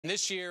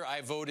This year,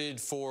 I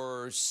voted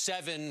for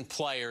 7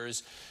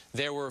 players.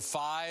 There were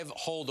 5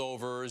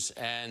 holdovers,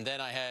 and then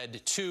I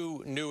had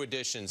 2 new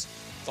additions.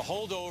 The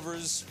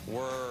holdovers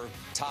were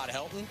Todd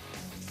Helton,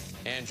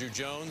 Andrew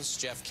Jones,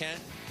 Jeff Kent,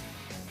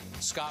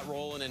 Scott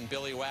Rowland, and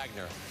Billy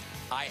Wagner.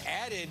 I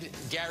added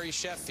Gary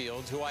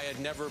Sheffield, who I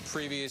had never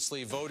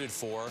previously voted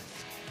for.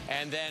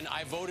 And then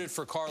I voted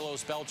for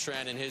Carlos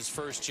Beltran in his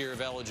first year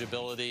of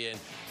eligibility. And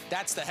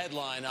that's the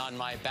headline on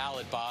my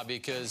ballot, Bob,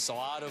 because a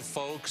lot of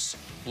folks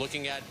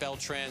looking at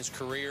Beltran's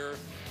career,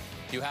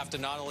 you have to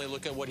not only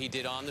look at what he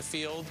did on the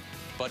field,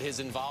 but his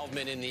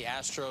involvement in the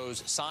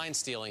Astros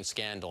sign-stealing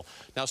scandal.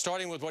 Now,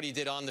 starting with what he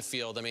did on the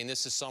field, I mean,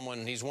 this is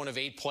someone, he's one of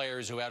 8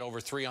 players who had over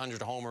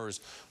 300 homers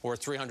or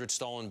 300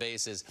 stolen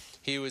bases.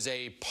 He was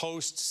a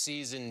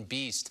postseason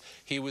beast.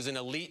 He was an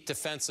elite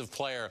defensive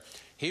player.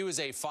 He was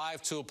a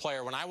 5-tool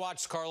player. When I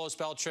watched Carlos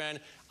Beltran,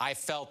 I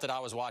felt that I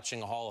was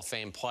watching a Hall of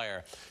Fame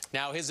player.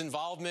 Now, his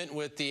involvement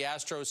with the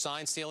Astros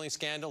sign-stealing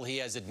scandal, he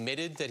has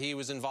admitted that he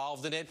was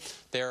involved in it.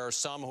 There are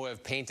some who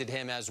have painted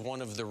him as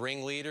one of the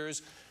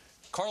ringleaders.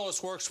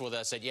 Carlos works with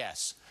us at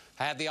Yes.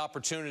 I had the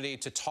opportunity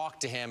to talk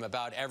to him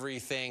about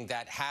everything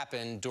that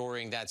happened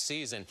during that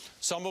season,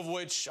 some of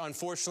which,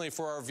 unfortunately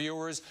for our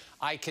viewers,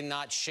 I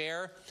cannot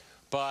share.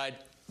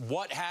 But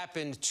what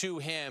happened to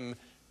him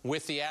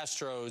with the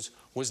Astros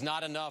was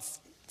not enough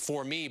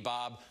for me,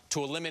 Bob,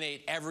 to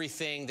eliminate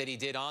everything that he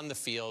did on the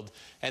field.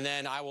 And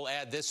then I will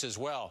add this as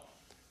well.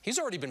 He's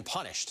already been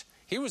punished.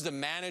 He was the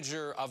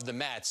manager of the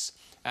Mets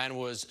and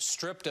was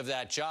stripped of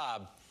that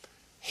job.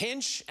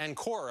 Hinch and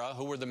Cora,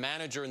 who were the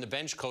manager and the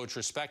bench coach,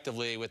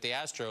 respectively, with the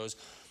Astros,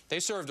 they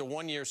served a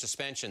 1-year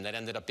suspension that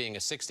ended up being a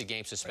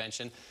 60-game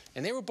suspension,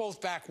 and they were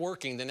both back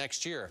working the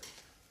next year.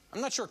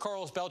 I'm not sure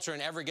Carlos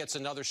Beltran ever gets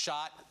another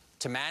shot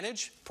to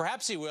manage.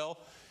 Perhaps he will.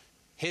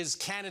 His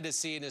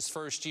candidacy in his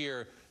first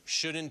year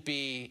shouldn't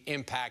be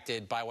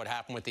impacted by what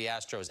happened with the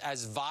Astros,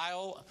 as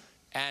vile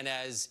and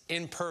as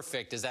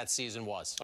imperfect as that season was.